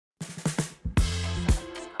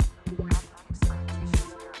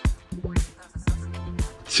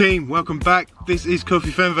team, welcome back. This is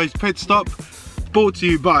Kofifernweh's Pit Stop, brought to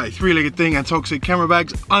you by Three-Legged Thing and Toxic Camera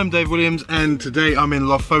Bags. I'm Dave Williams and today I'm in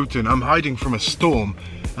Lofoten. I'm hiding from a storm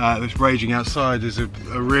that's raging outside. There's a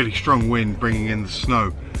really strong wind bringing in the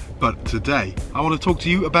snow. But today I want to talk to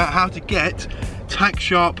you about how to get tack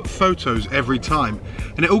sharp photos every time.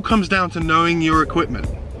 And it all comes down to knowing your equipment.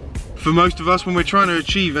 For most of us, when we're trying to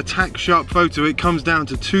achieve a tack sharp photo, it comes down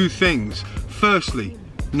to two things. Firstly,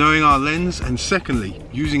 knowing our lens, and secondly,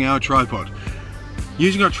 using our tripod.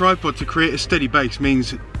 Using our tripod to create a steady base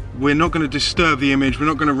means we're not going to disturb the image, we're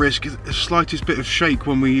not going to risk the slightest bit of shake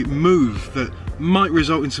when we move that might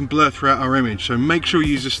result in some blur throughout our image. So make sure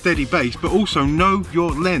you use a steady base, but also know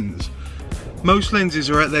your lens. Most lenses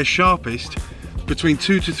are at their sharpest between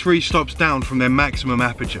 2 to 3 stops down from their maximum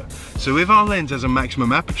aperture. So if our lens has a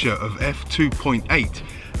maximum aperture of f2.8,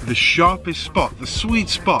 the sharpest spot, the sweet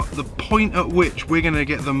spot, the point at which we're going to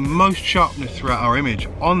get the most sharpness throughout our image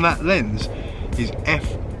on that lens is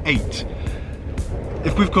f8.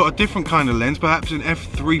 If we've got a different kind of lens, perhaps an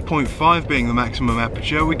f3.5 being the maximum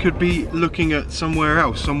aperture, we could be looking at somewhere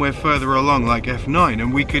else, somewhere further along like f9,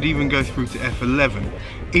 and we could even go through to f11.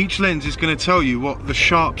 Each lens is going to tell you what the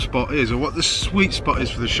sharp spot is or what the sweet spot is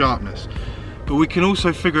for the sharpness. But we can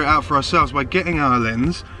also figure it out for ourselves by getting our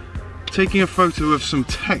lens, taking a photo of some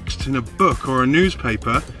text in a book or a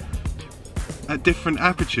newspaper at different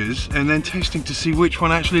apertures and then testing to see which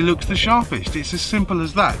one actually looks the sharpest. It's as simple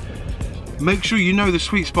as that. Make sure you know the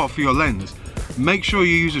sweet spot for your lens. Make sure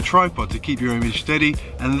you use a tripod to keep your image steady,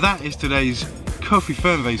 and that is today's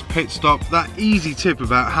Kofifernweh's Pit Stop. That easy tip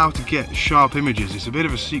about how to get sharp images. It's a bit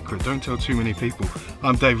of a secret, don't tell too many people.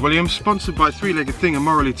 I'm Dave Williams, sponsored by Three-Legged Thing and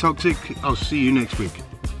Morally Toxic. I'll see you next week.